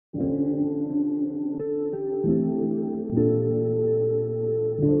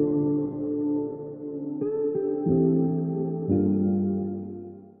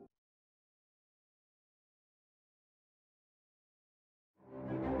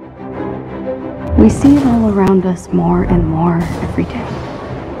We see it all around us more and more every day.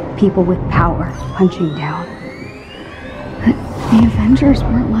 People with power punching down. But the Avengers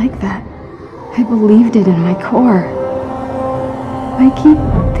weren't like that. I believed it in my core. I keep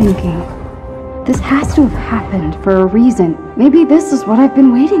thinking, this has to have happened for a reason. Maybe this is what I've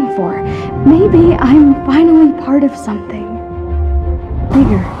been waiting for. Maybe I'm finally part of something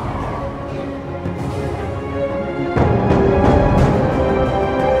bigger.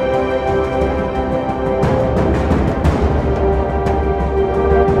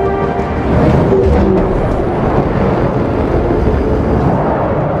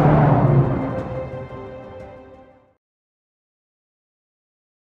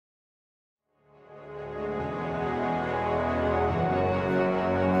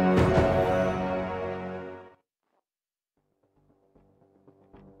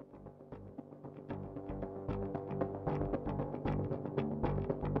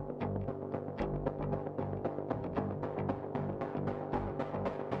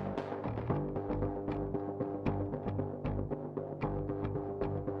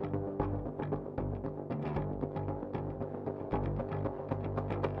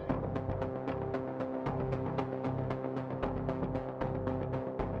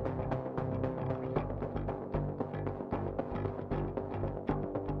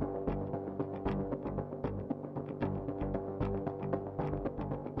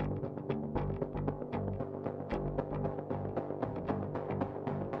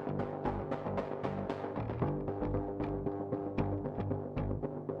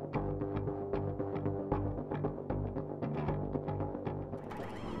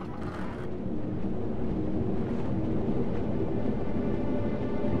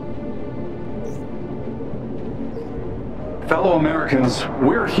 Fellow Americans,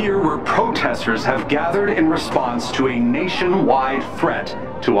 we're here where protesters have gathered in response to a nationwide threat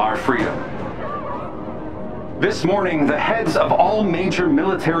to our freedom. This morning, the heads of all major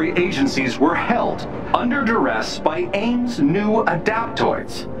military agencies were held under duress by AIM's new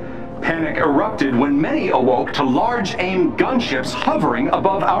adaptoids. Panic erupted when many awoke to large AIM gunships hovering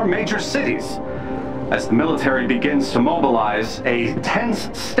above our major cities. As the military begins to mobilize, a tense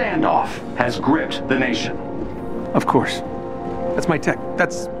standoff has gripped the nation. Of course. That's my tech.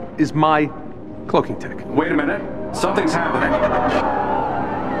 Is my cloaking tech. Wait a minute. Something's happening.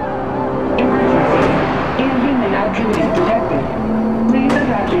 Emergency. Inhuman activity detected. Please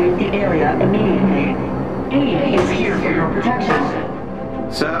evacuate the area immediately. AIM is here for your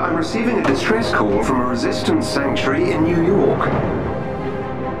protection. Sir, I'm receiving a distress call from a resistance sanctuary in New York.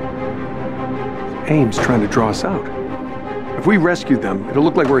 AIM's trying to draw us out. If we rescue them, it'll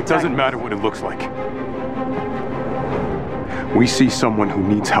look like we're attacking. It doesn't matter what it looks like. We see someone who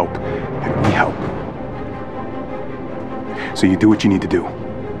needs help, and we help. So you do what you need to do.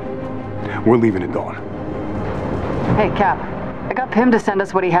 We're leaving at dawn. Hey, Cap. I got Pym to send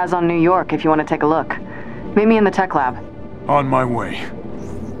us what he has on New York if you want to take a look. Meet me in the tech lab. On my way.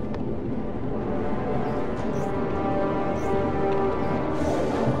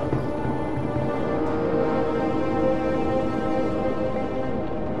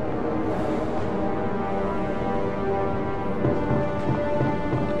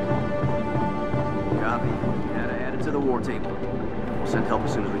 Table. We'll send help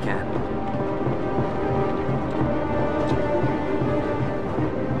as soon as we can.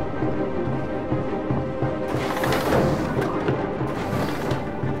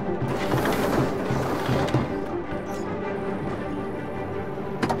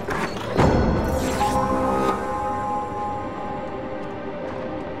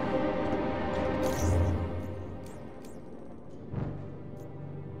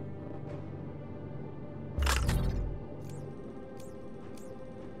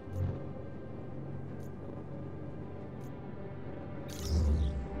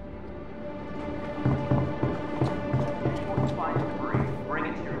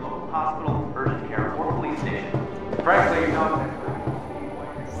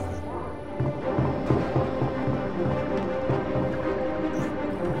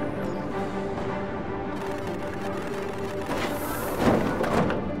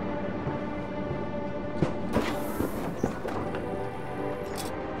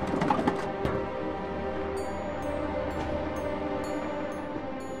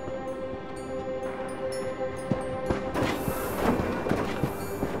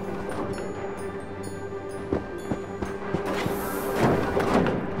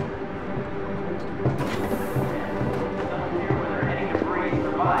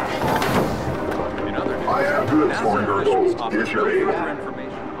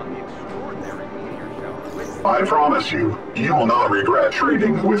 I promise you, you will not regret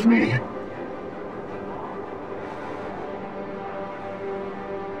trading with me.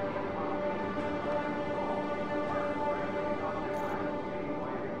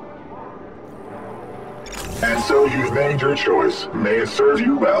 you've made your choice. May it serve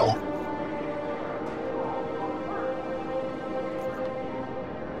you well.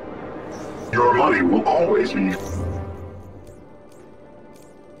 Your money will always be...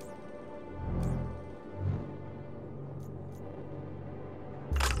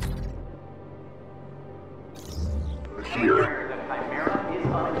 here.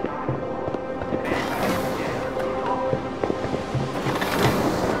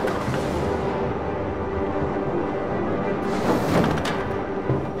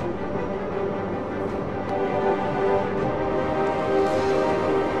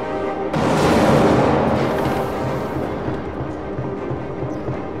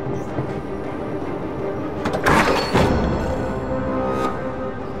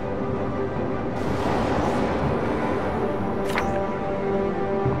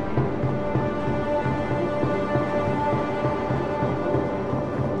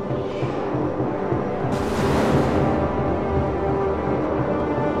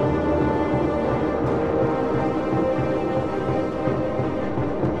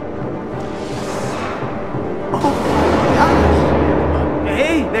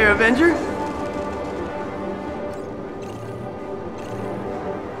 Avenger?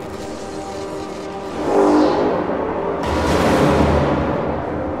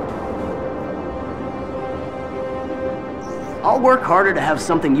 I'll work harder to have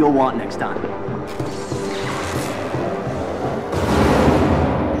something you'll want next time.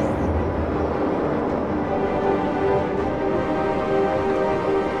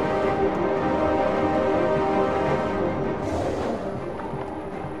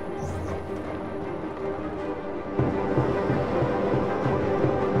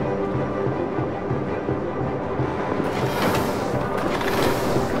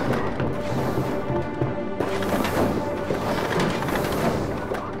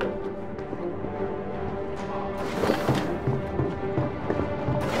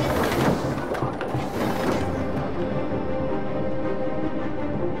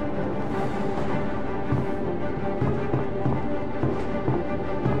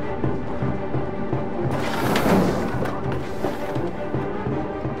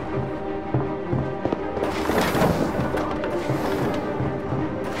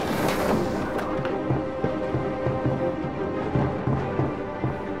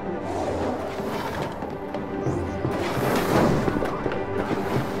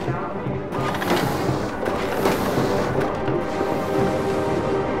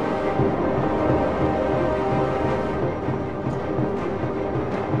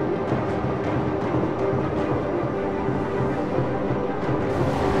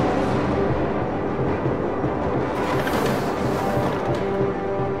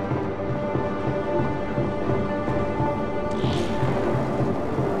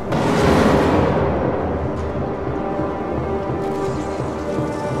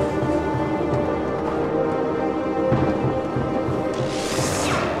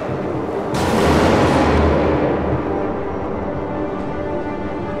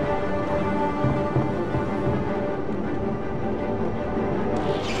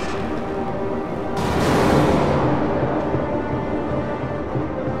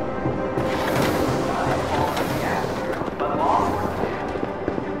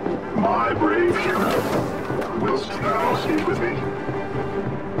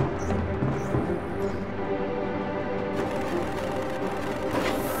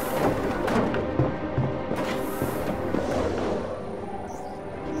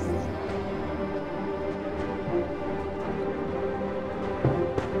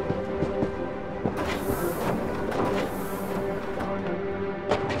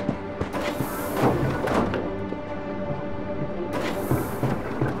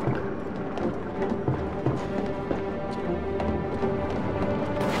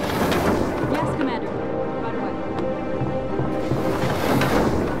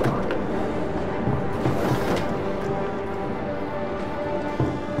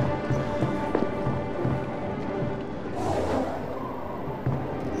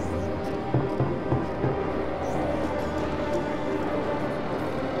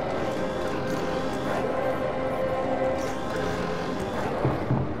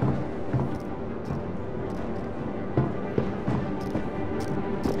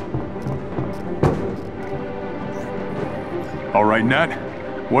 All right, Nat.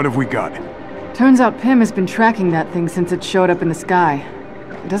 What have we got? Turns out Pym has been tracking that thing since it showed up in the sky.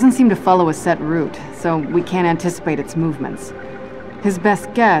 It doesn't seem to follow a set route, so we can't anticipate its movements. His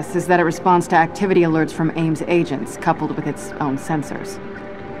best guess is that it responds to activity alerts from AIM's agents, coupled with its own sensors.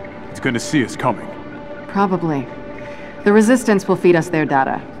 It's gonna see us coming. Probably. The Resistance will feed us their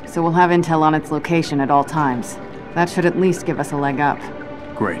data, so we'll have intel on its location at all times. That should at least give us a leg up.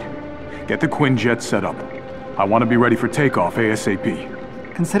 Great. Get the Quinjet set up. I want to be ready for takeoff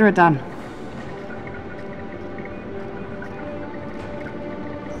ASAP. Consider it done.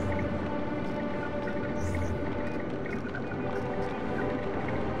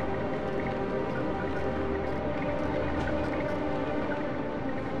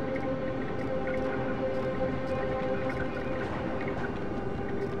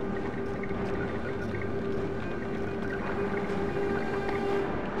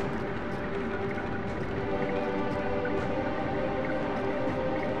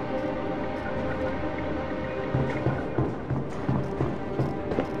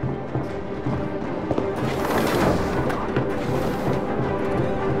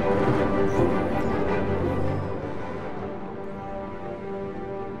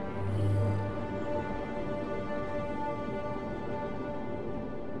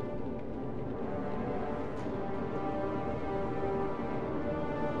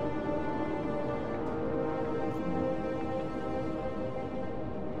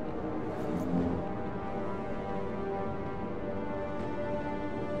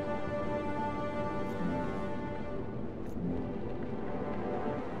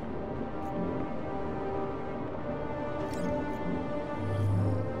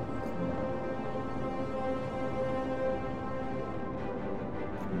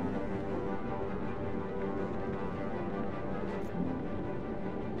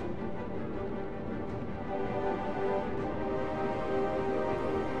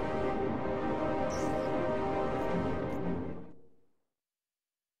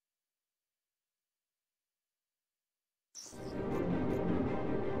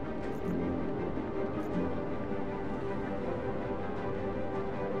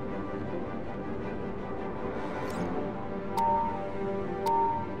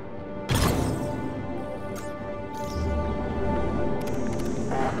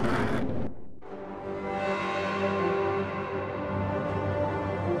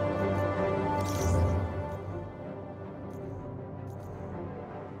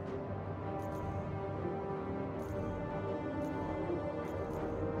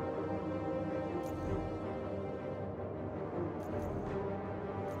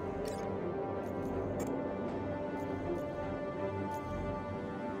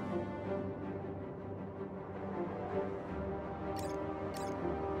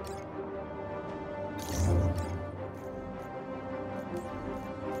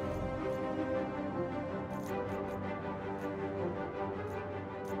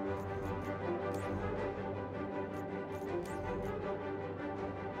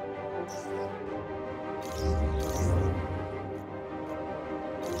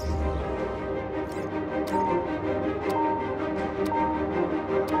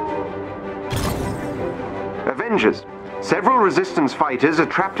 Avengers, several resistance fighters are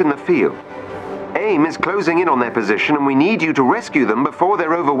trapped in the field. AIM is closing in on their position and we need you to rescue them before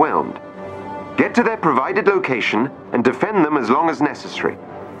they're overwhelmed. Get to their provided location and defend them as long as necessary.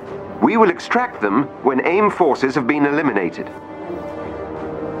 We will extract them when AIM forces have been eliminated.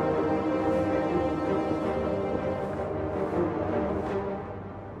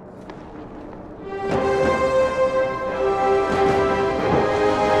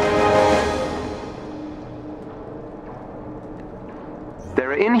 There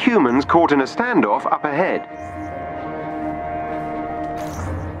are Inhumans caught in a standoff up ahead.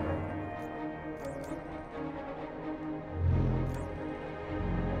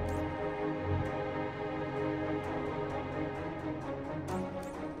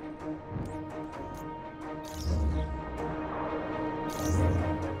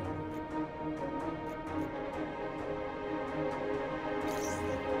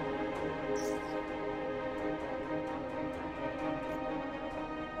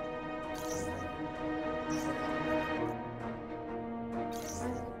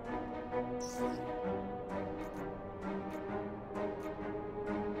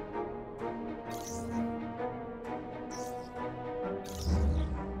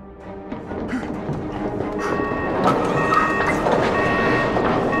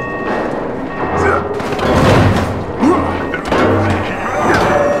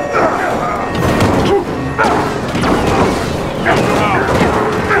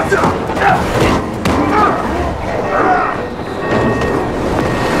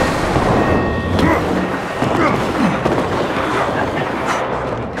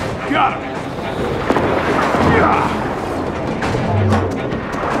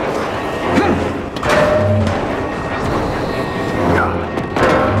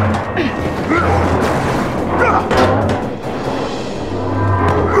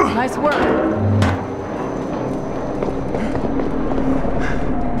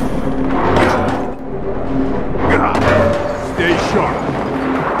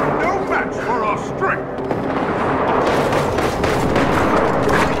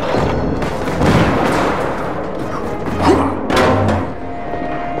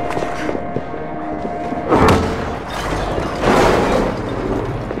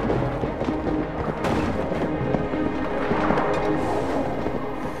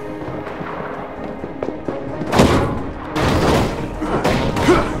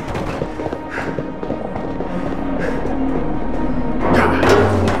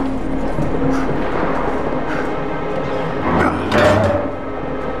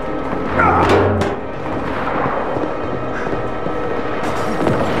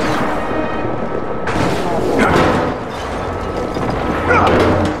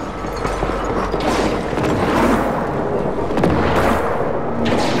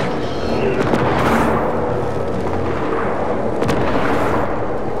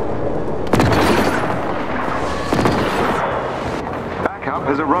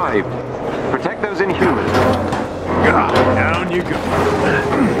 arrived. Protect those Inhumans. Down you go.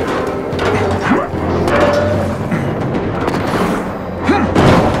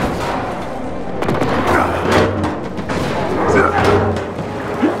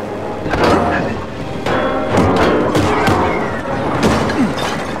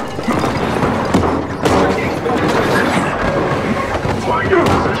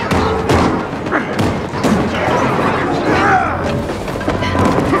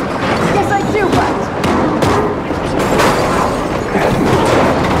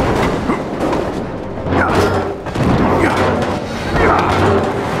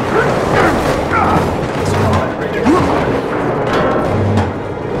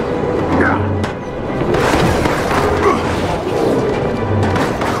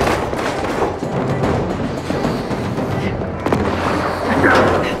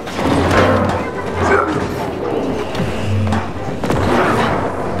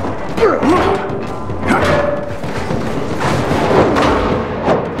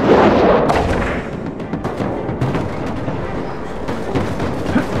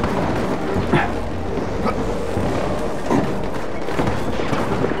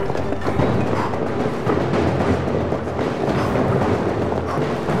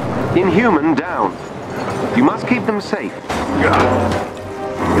 Inhuman down. You must keep them safe.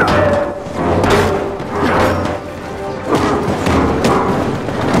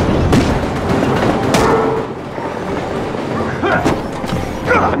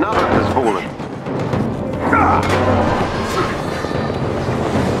 Another has fallen.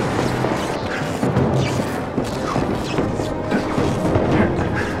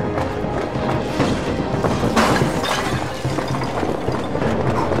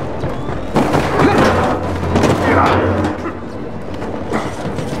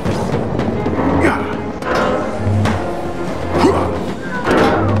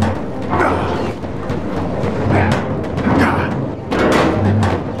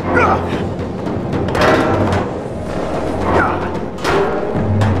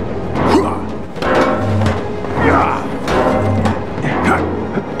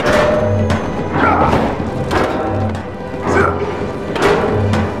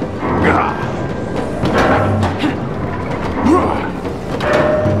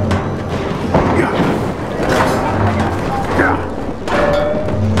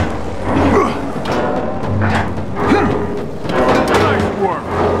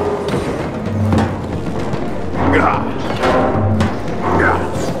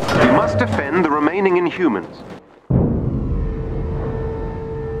 Humans.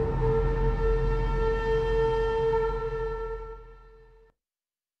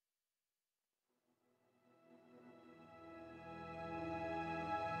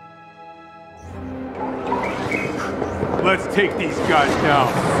 Let's take these guys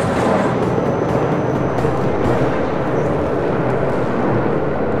down.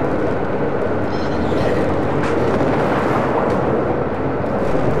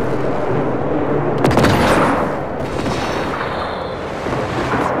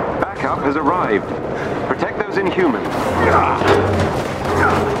 Has arrived. Protect those Inhumans.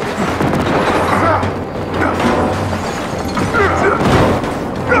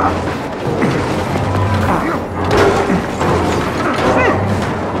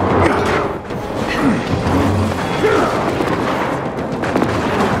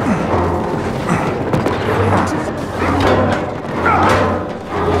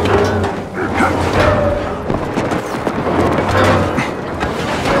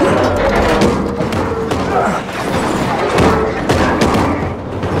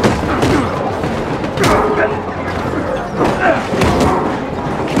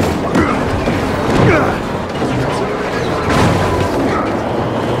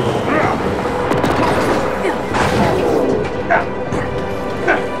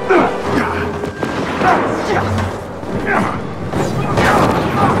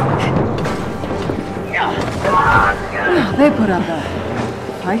 They put up a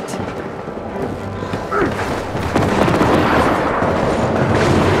fight.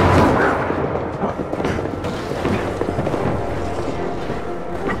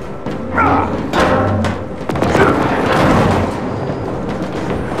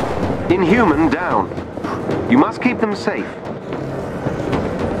 Inhuman down. You must keep them safe.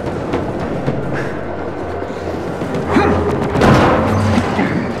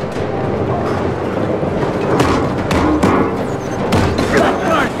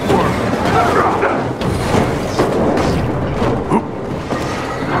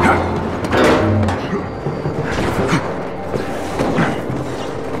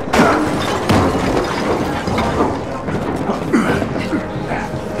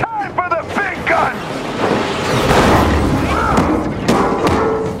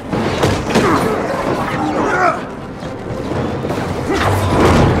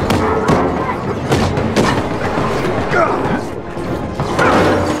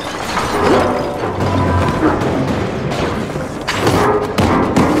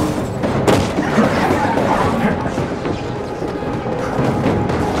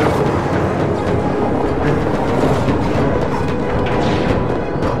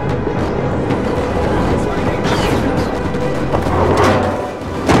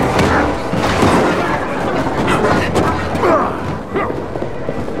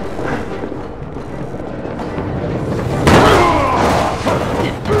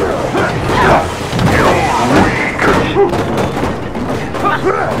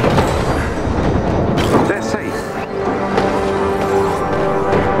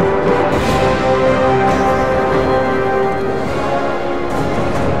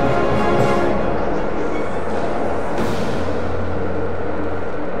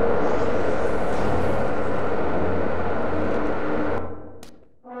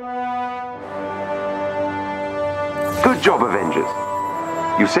 Good job, Avengers.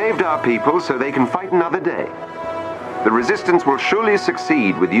 You saved our people so they can fight another day. The Resistance will surely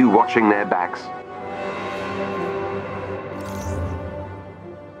succeed with you watching their backs.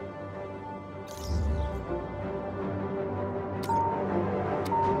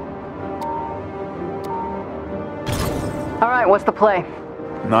 All right, what's the play?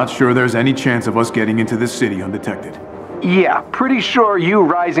 Not sure there's any chance of us getting into this city undetected. Yeah, pretty sure you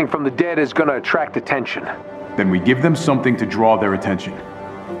rising from the dead is gonna attract attention. Then we give them something to draw their attention.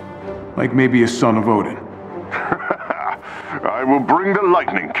 Like maybe a son of Odin. I will bring the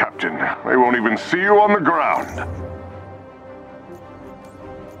lightning, Captain. They won't even see you on the ground.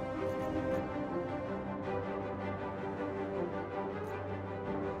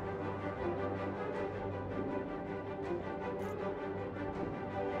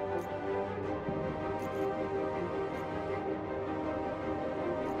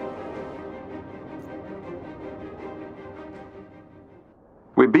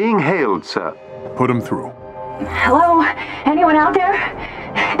 We're being hailed, sir. Put them through. Hello? Anyone out there?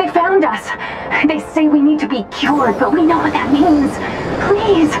 They found us. They say we need to be cured, but we know what that means.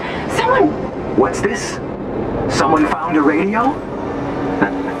 Please, someone... What's this? Someone found a radio?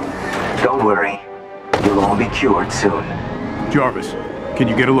 Don't worry. You'll all be cured soon. Jarvis, can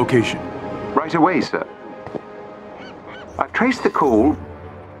you get a location? Right away, sir. I've traced the call.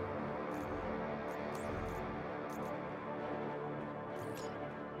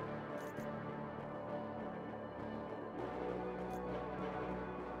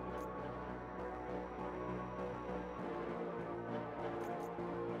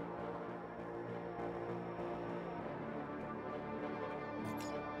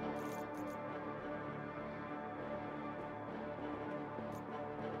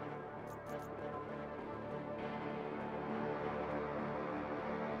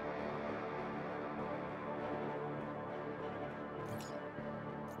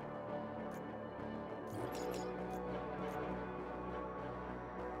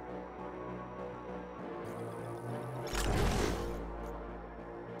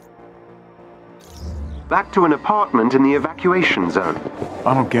 Back to an apartment in the evacuation zone.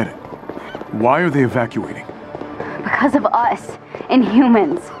 I don't get it. Why are they evacuating? Because of us,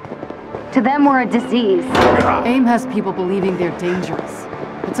 Inhumans. To them, we're a disease. AIM has people believing they're dangerous.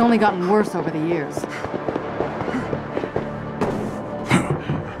 It's only gotten worse over the years.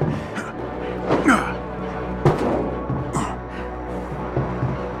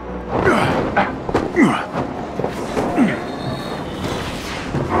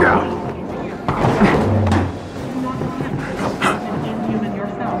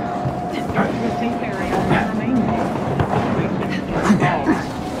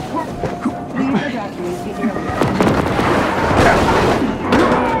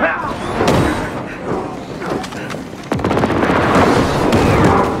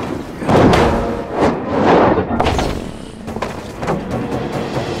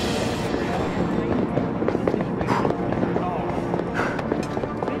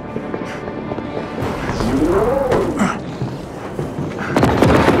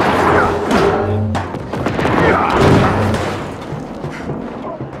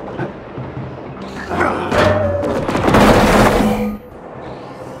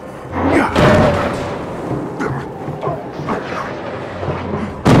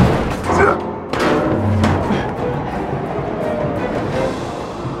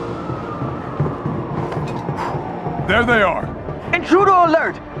 There they are. Intruder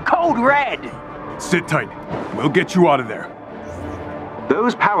alert! Code red! Sit tight. We'll get you out of there.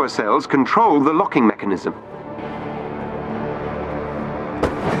 Those power cells control the locking mechanism.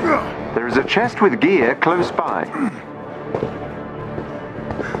 There is a chest with gear close by.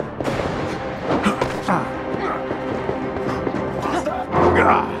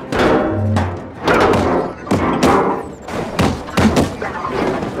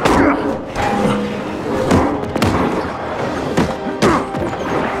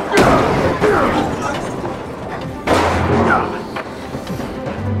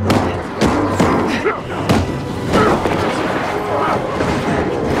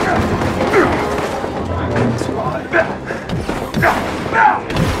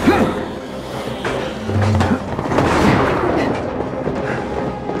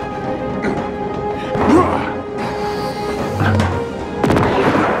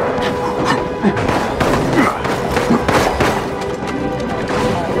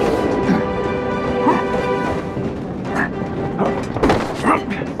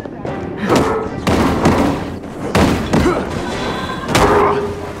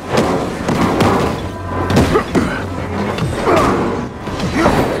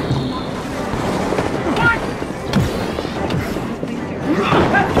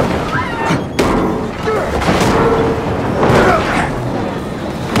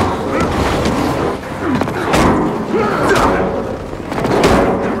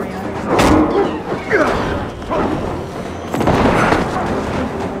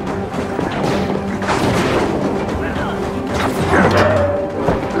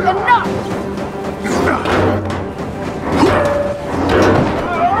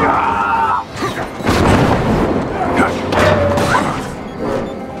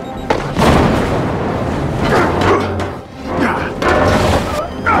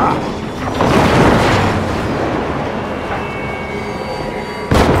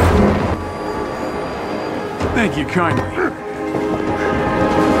 Thank you kindly.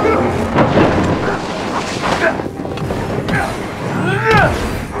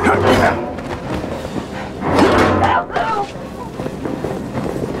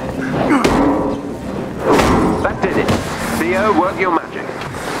 That did it. Theo, work your magic.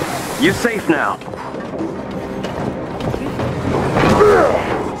 You're safe now.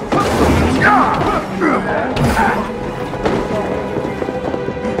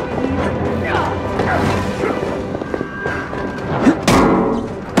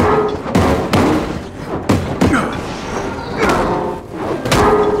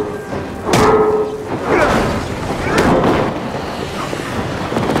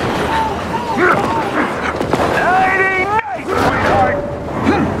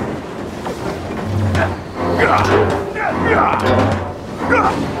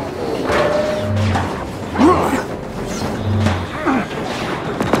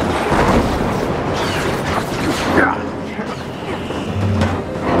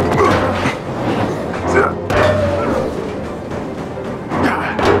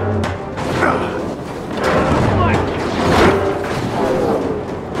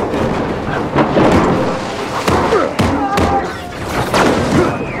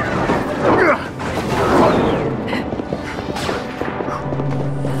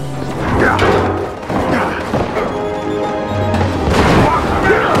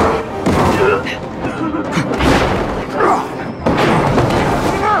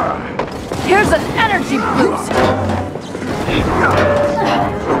 Here's an energy boost!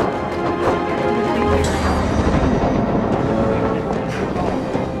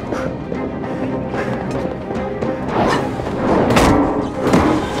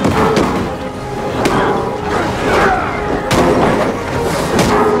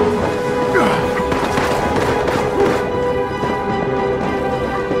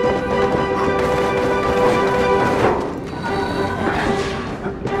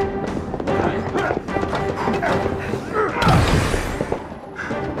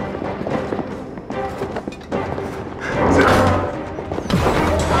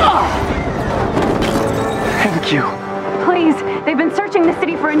 Thank you. Please, they've been searching the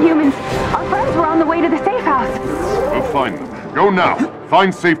city for Inhumans. Our friends were on the way to the safe house. We'll find them. Go now.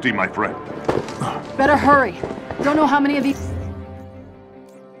 Find safety, my friend. Better hurry. Don't know how many of these...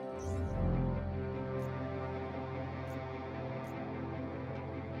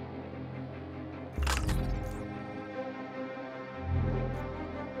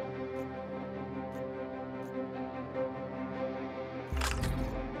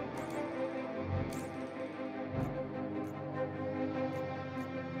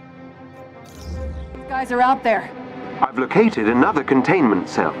 guys are out there. I've located another containment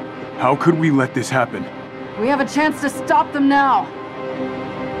cell. How could we let this happen? We have a chance to stop them now.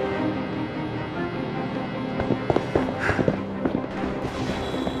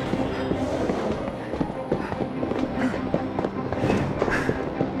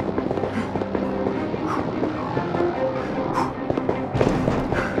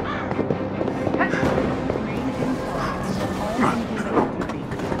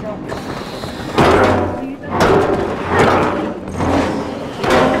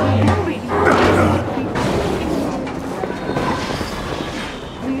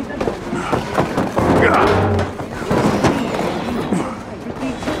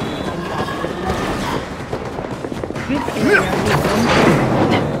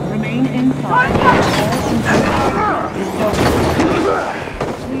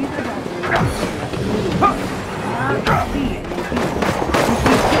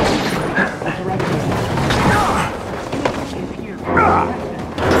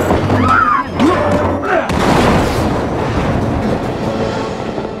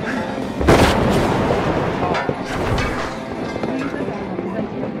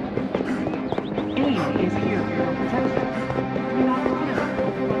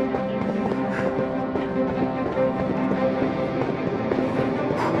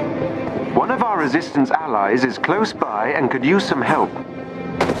 Resistance allies is close by and could use some help.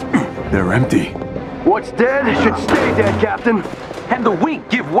 They're empty. What's dead should stay dead, Captain. And the weak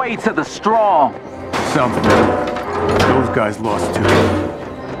give way to the strong. Sounds better. Those guys lost too.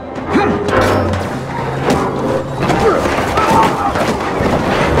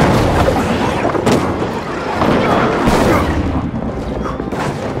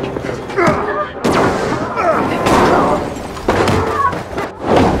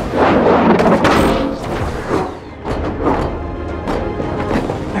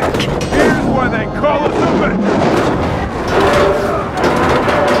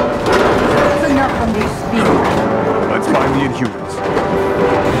 Let's find the Inhumans.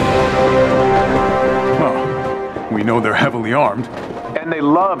 We know they're heavily armed. And they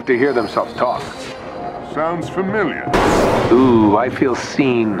love to hear themselves talk. Sounds familiar. Ooh, I feel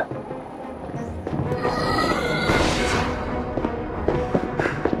seen.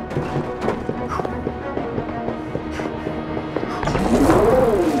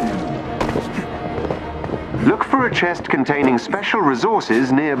 Look for a chest containing special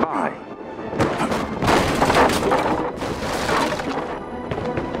resources nearby.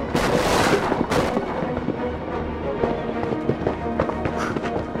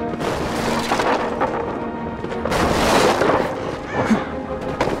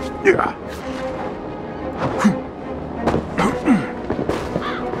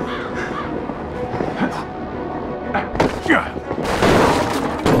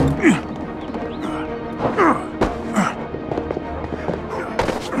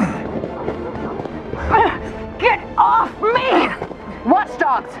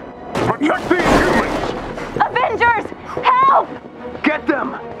 Protect the humans! Avengers! Help! Get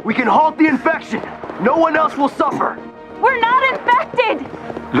them! We can halt the infection! No one else will suffer! We're not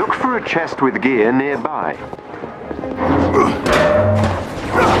infected! Look for a chest with gear nearby.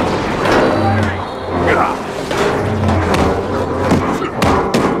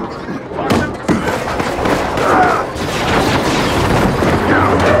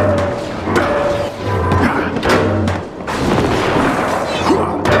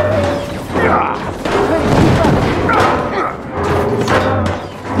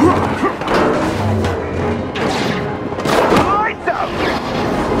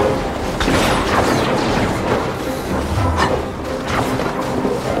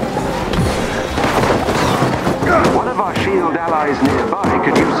 Allies nearby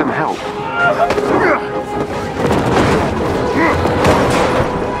could use some help.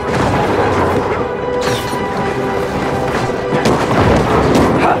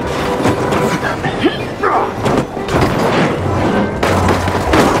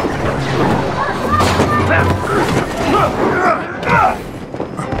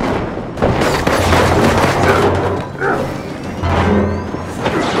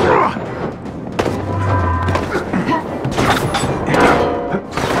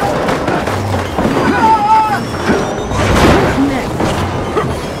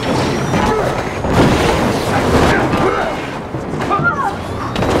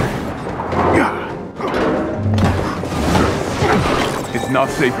 Not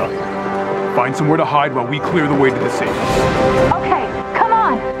safe out here. Find somewhere to hide while we clear the way to the safe house. Okay, come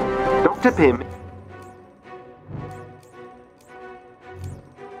on! Dr. Pym.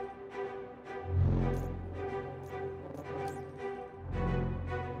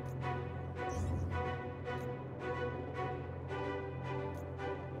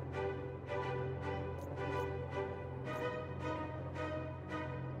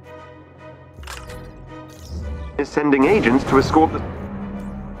 Is sending agents to escort the...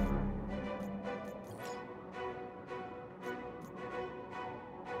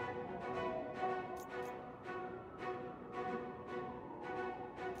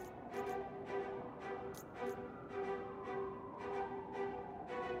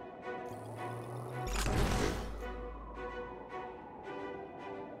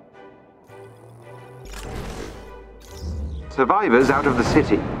 survivors out of the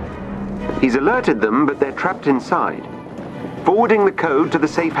city. He's alerted them, but they're trapped inside. Forwarding the code to the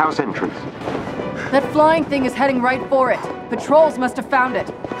safe house entrance. That flying thing is heading right for it. Patrols must have found it.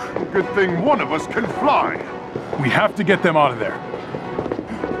 Good thing one of us can fly. We have to get them out of there.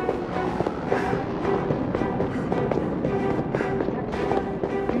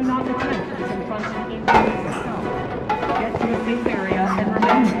 Do not attempt to confront an injury yourself. Get to a safe area and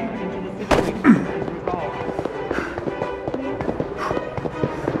remain there until the situation is resolved.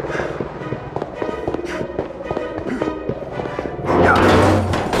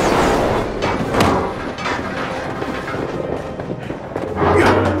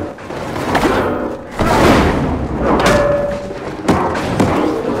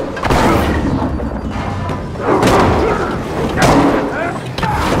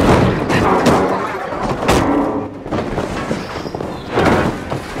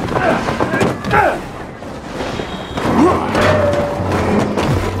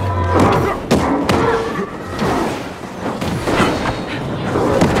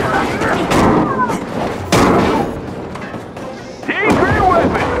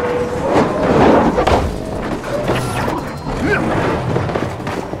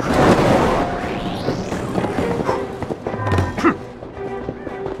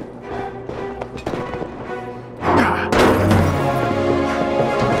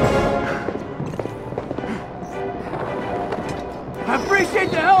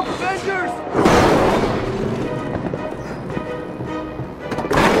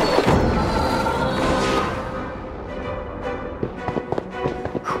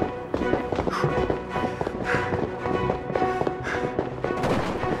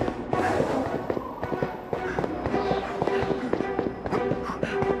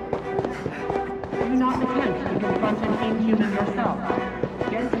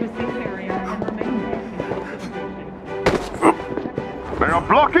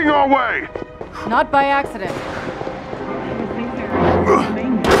 blocking our way! Not by accident.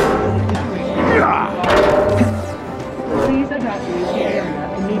 Please evacuate the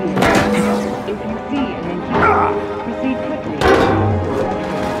area immediately. If you see an inhuman, proceed quickly.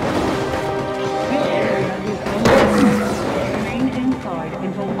 This area is unsafe. Remain inside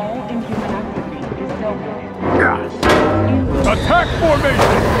until all inhuman activity is dealt with. Attack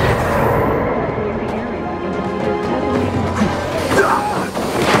formation!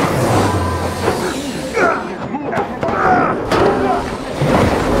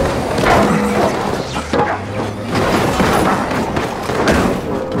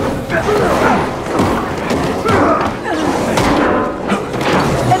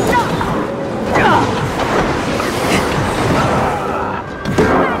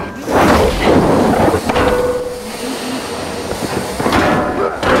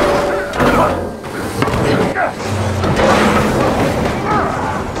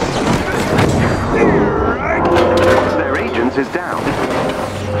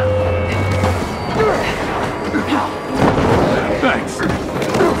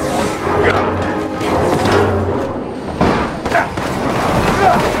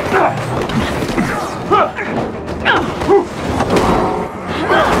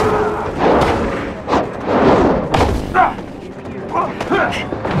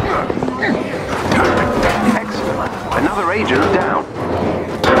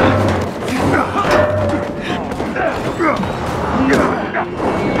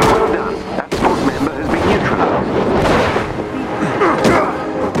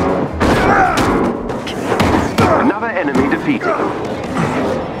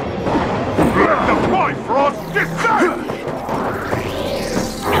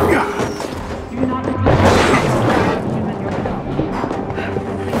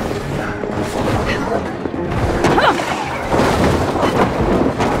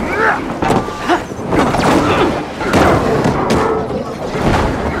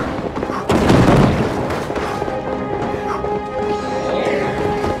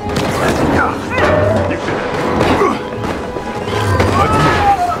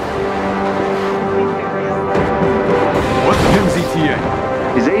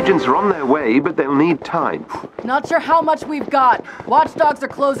 But they'll need time. Not sure how much we've got. Watchdogs are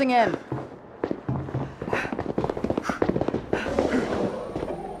closing in.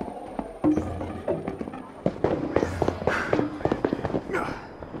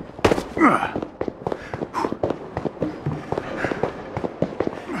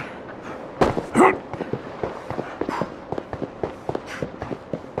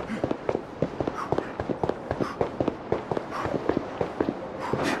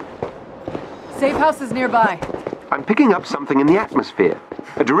 Safe house is nearby. I'm picking up something in the atmosphere.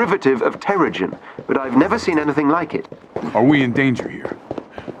 A derivative of terrigen, but I've never seen anything like it. Are we in danger here?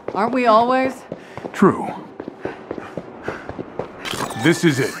 Aren't we always? True. This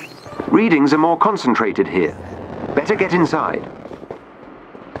is it. Readings are more concentrated here. Better get inside.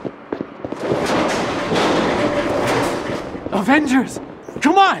 Avengers!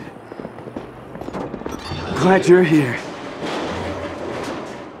 Come on! Glad you're here.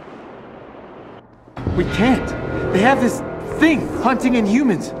 We can't. They have this thing hunting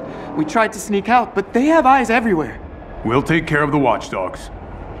Inhumans. We tried to sneak out, but they have eyes everywhere. We'll take care of the watchdogs.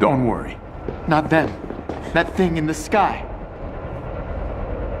 Don't worry. Not them. That thing in the sky.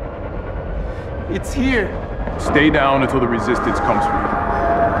 It's here. Stay down until the resistance comes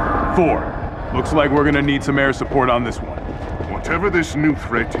through. Thor, looks like we're gonna need some air support on this one. Whatever this new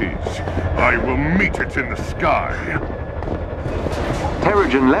threat is, I will meet it in the sky.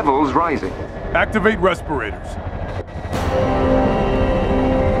 Terrigen levels rising. Activate respirators.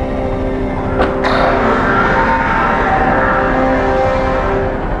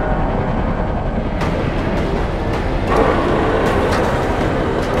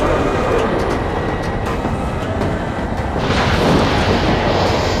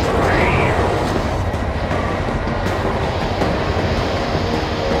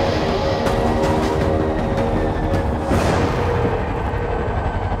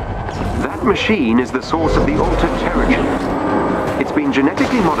 Machine is the source of the altered terrigen. It's been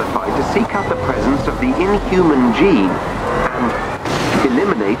genetically modified to seek out the presence of the inhuman gene and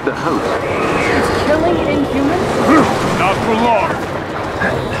eliminate the host. It's killing Inhumans? Not for long.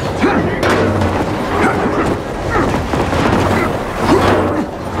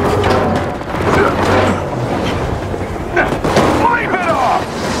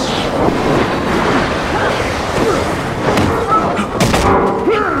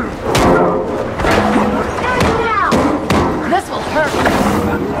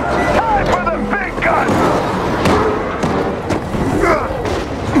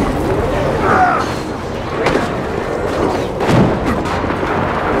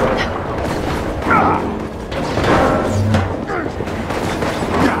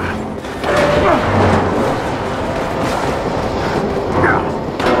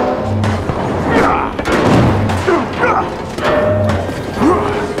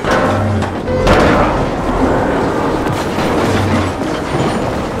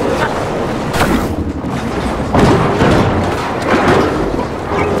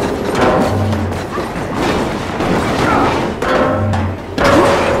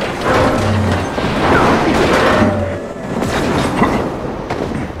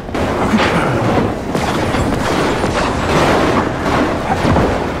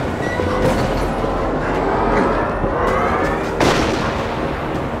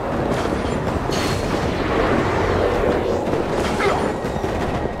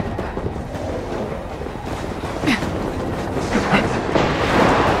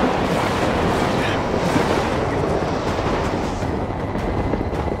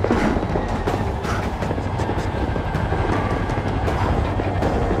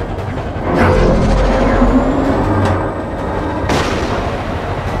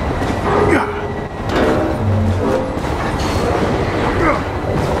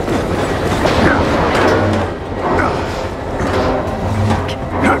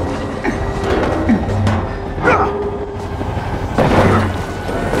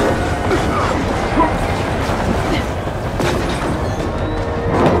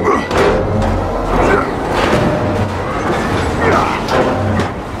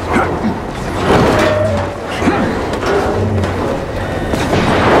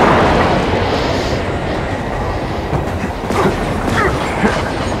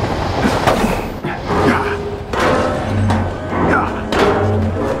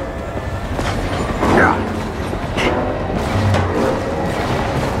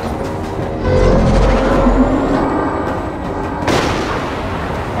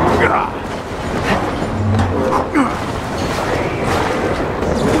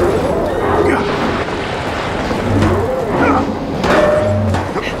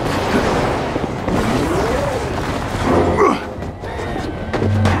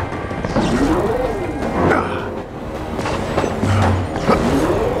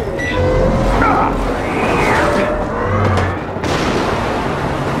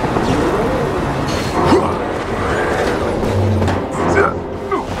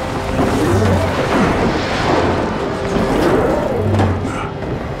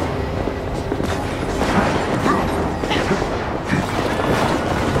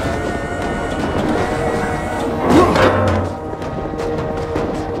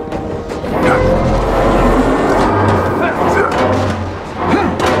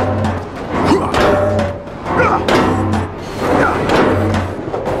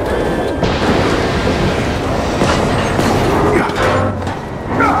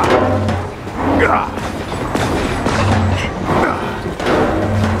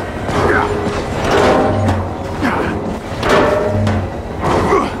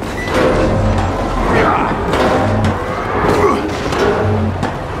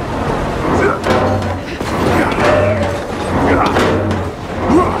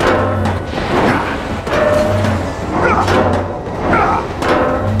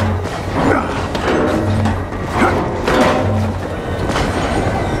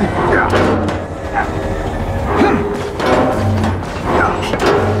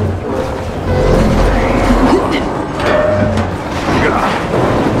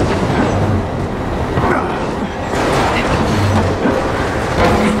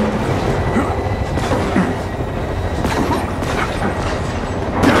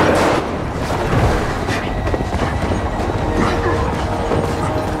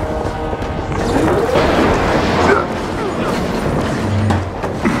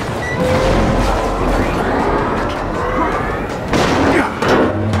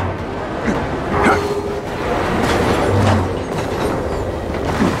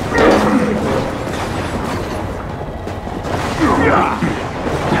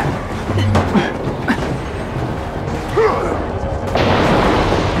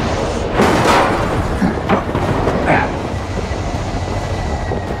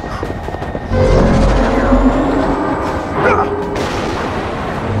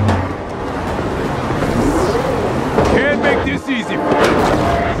 Can't make this easy for you.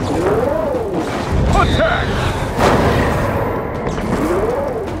 Attack!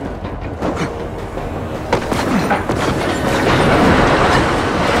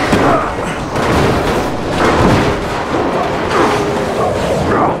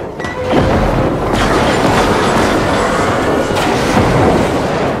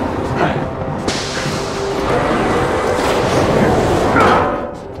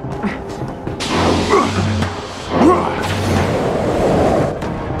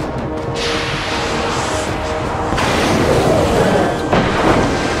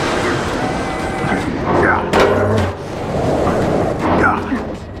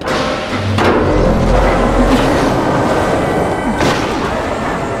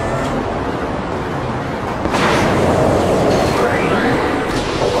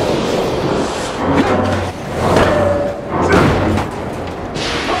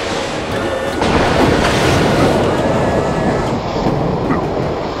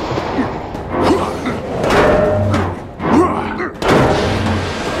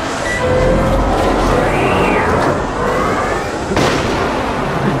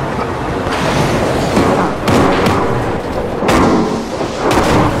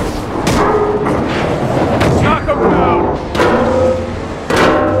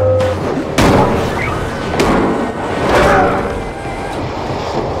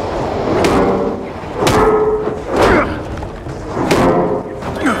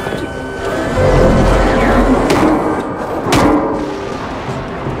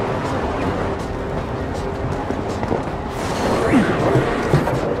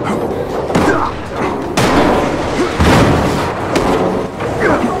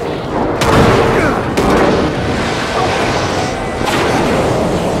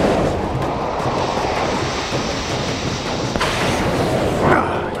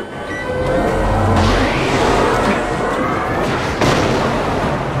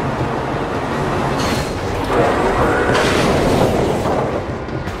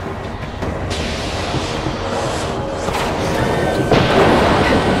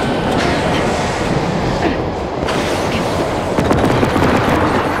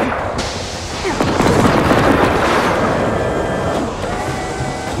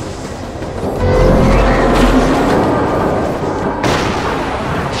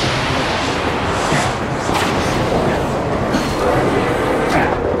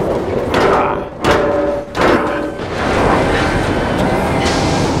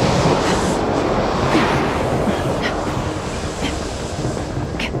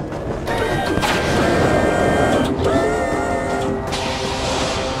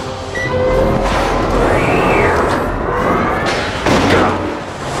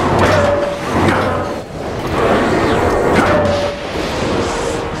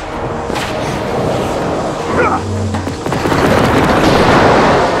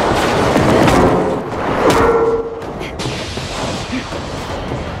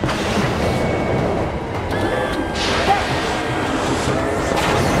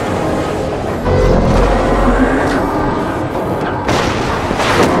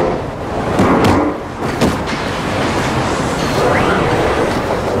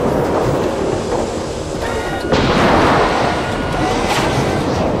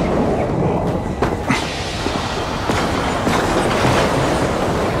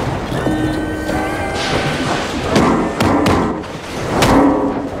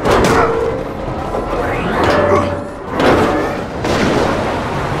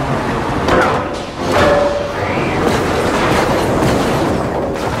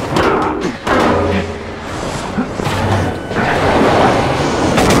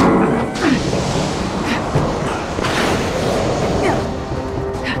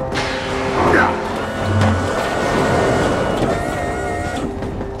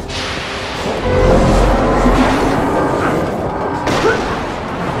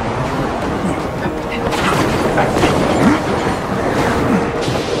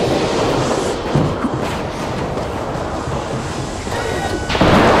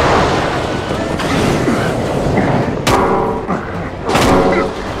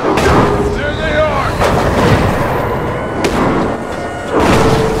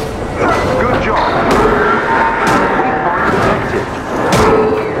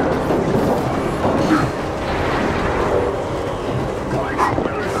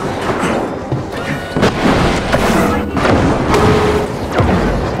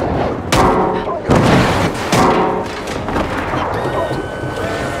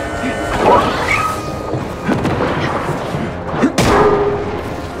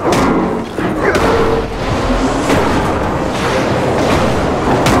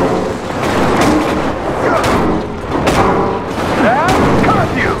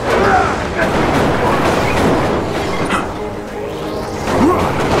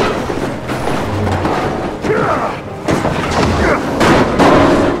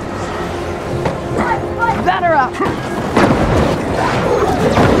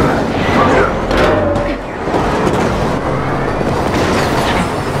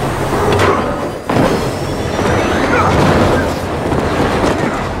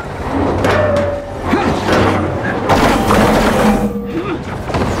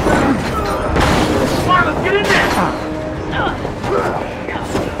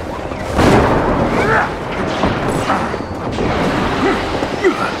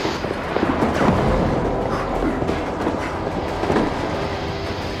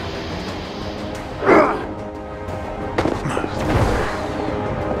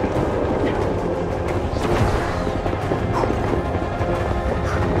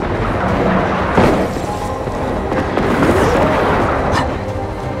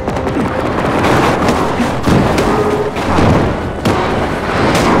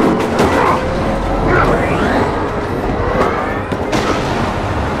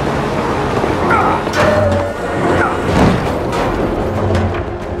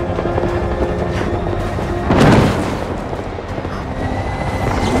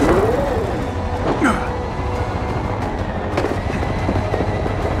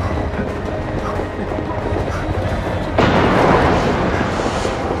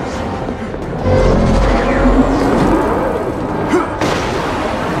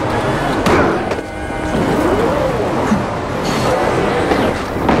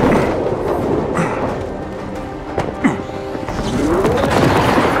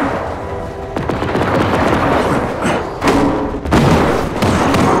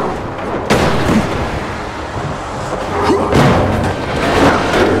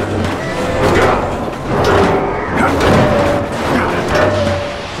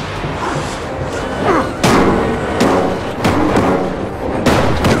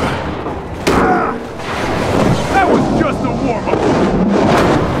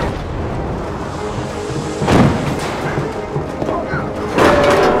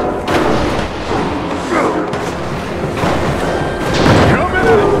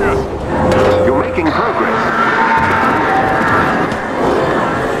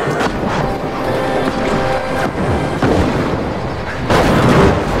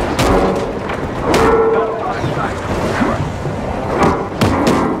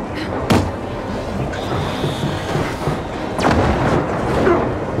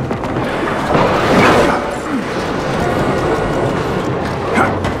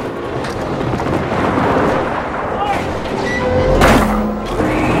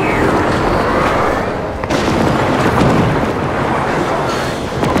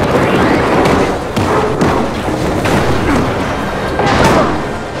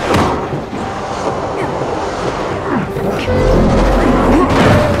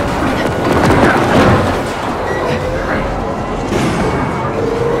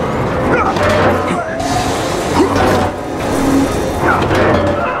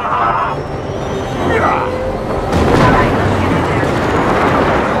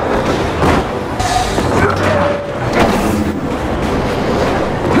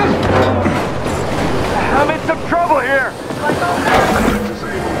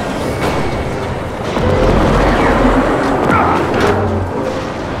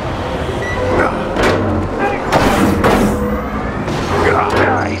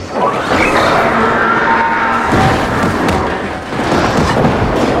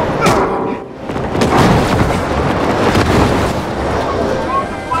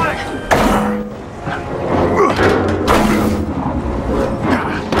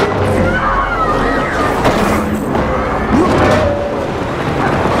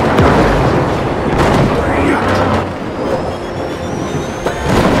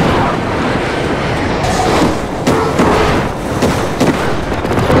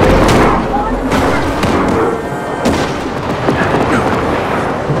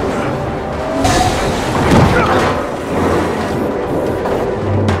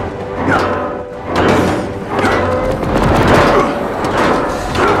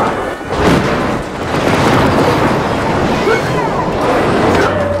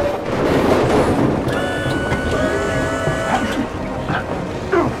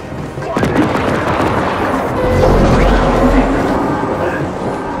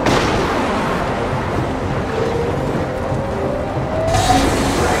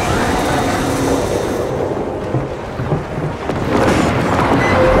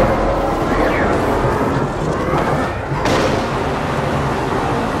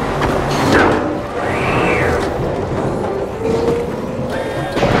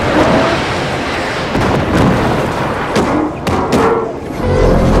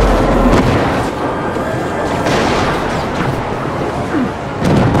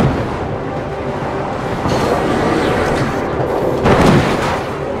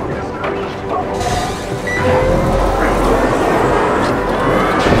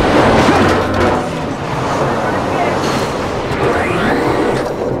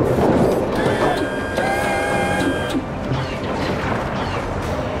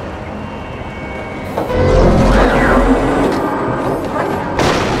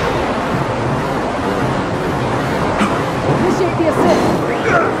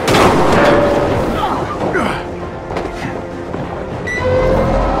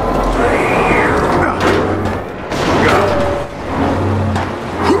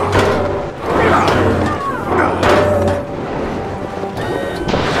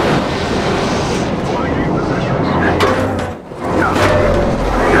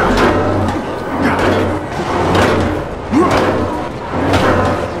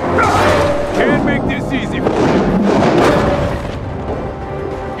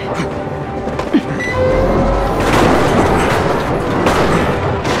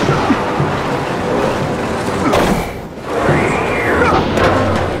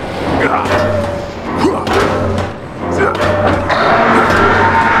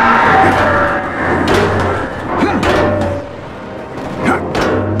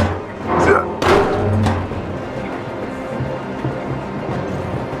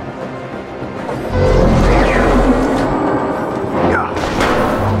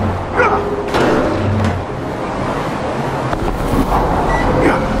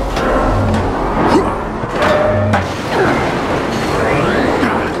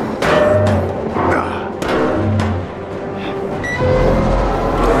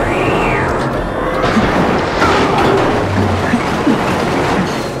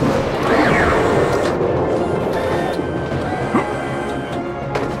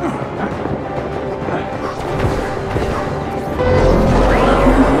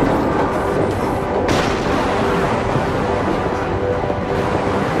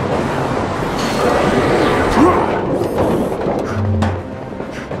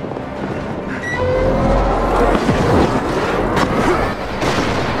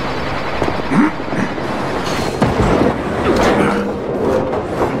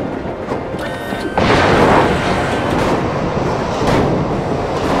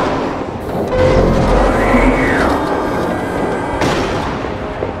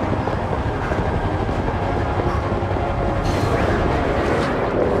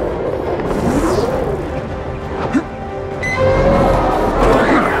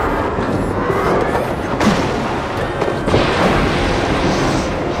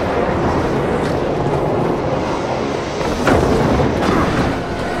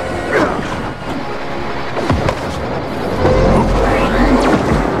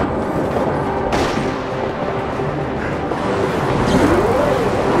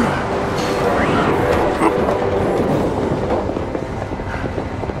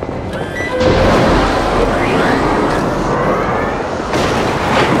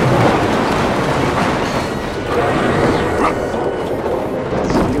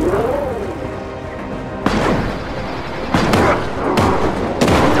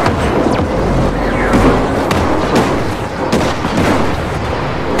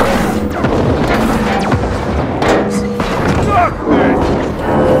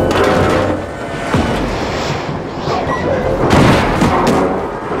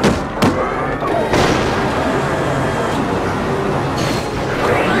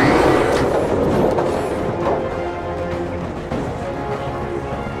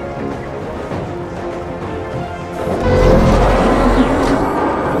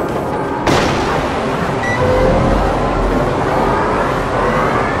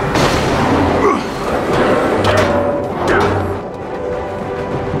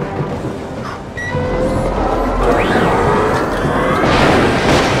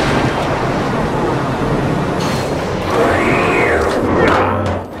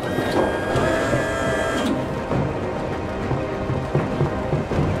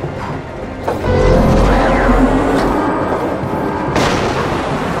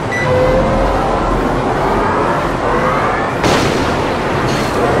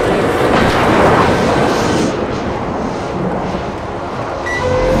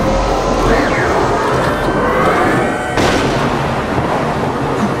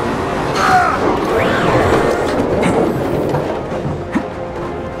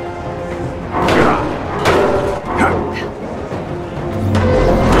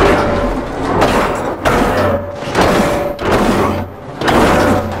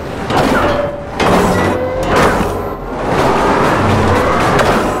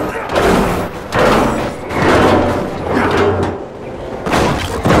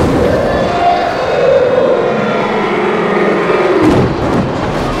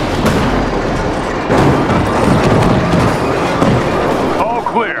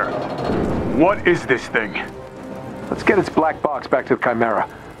 What is this thing? Let's get its black box back to the Chimera.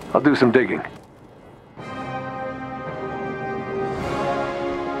 I'll do some digging.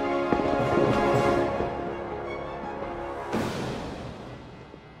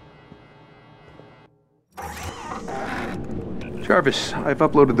 Jarvis, I've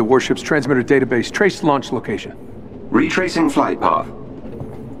uploaded the warship's transmitter database. Trace launch location. Retracing flight path.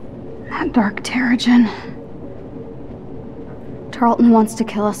 That dark Terrigen. Tarleton wants to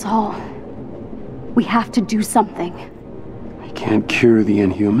kill us all. We have to do something. He can't cure the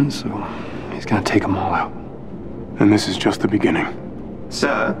Inhumans, so he's gonna take them all out. And this is just the beginning.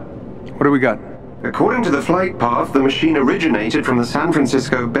 Sir? What do we got? According to the flight path, the machine originated from the San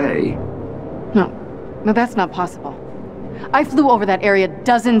Francisco Bay. No, that's not possible. I flew over that area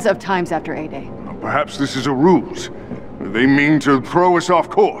dozens of times after A-Day. Perhaps this is a ruse. They mean to throw us off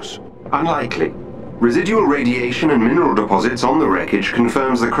course. Unlikely. Residual radiation and mineral deposits on the wreckage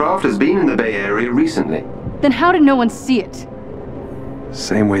confirms the craft has been in the Bay Area recently. Then how did no one see it?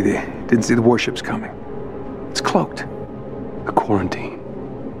 Same way they didn't see the warships coming. It's cloaked. A quarantine.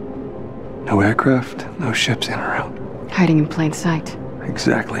 No aircraft, no ships in or out. Hiding in plain sight.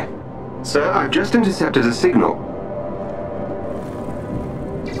 Exactly. Sir, I've just intercepted a signal.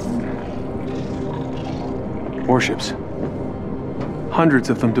 Warships. Hundreds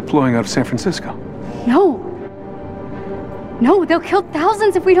of them deploying out of San Francisco. No! No, they'll kill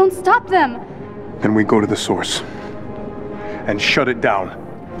thousands if we don't stop them! Then we go to the source. And shut it down.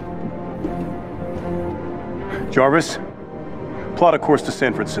 Jarvis, plot a course to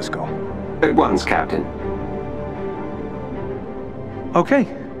San Francisco. At once, Captain. Okay.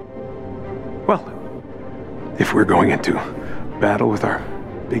 Well, if we're going into battle with our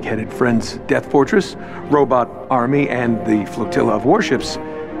big-headed friends, Death Fortress, Robot Army, and the flotilla of warships,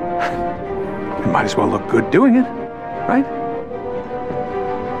 we might as well look good doing it, right?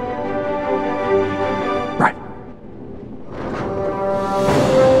 Right.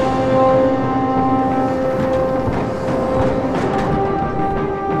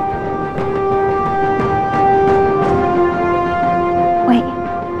 Wait,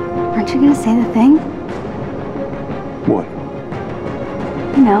 aren't you gonna say the thing? What?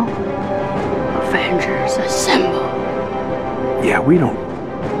 You know, Avengers assemble. Yeah, we don't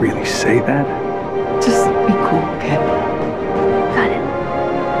really say that. Just be cool, okay? Got it.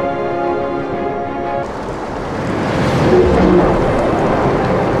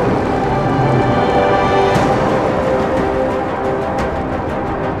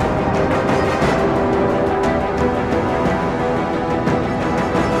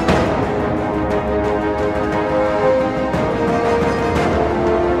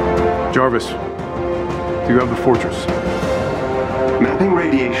 Jarvis, do you have the fortress? Mapping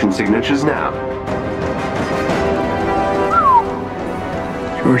radiation signatures now.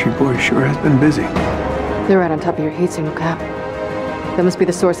 Georgie boy sure has been busy. They're right on top of your heat signal, Cap. That must be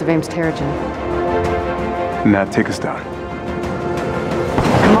the source of Ames Terrigen. Nat, take us down.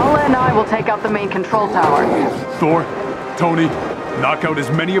 Kamala and I will take out the main control tower. Thor, Tony, knock out as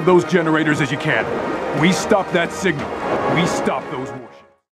many of those generators as you can. We stop that signal. We stop those warships.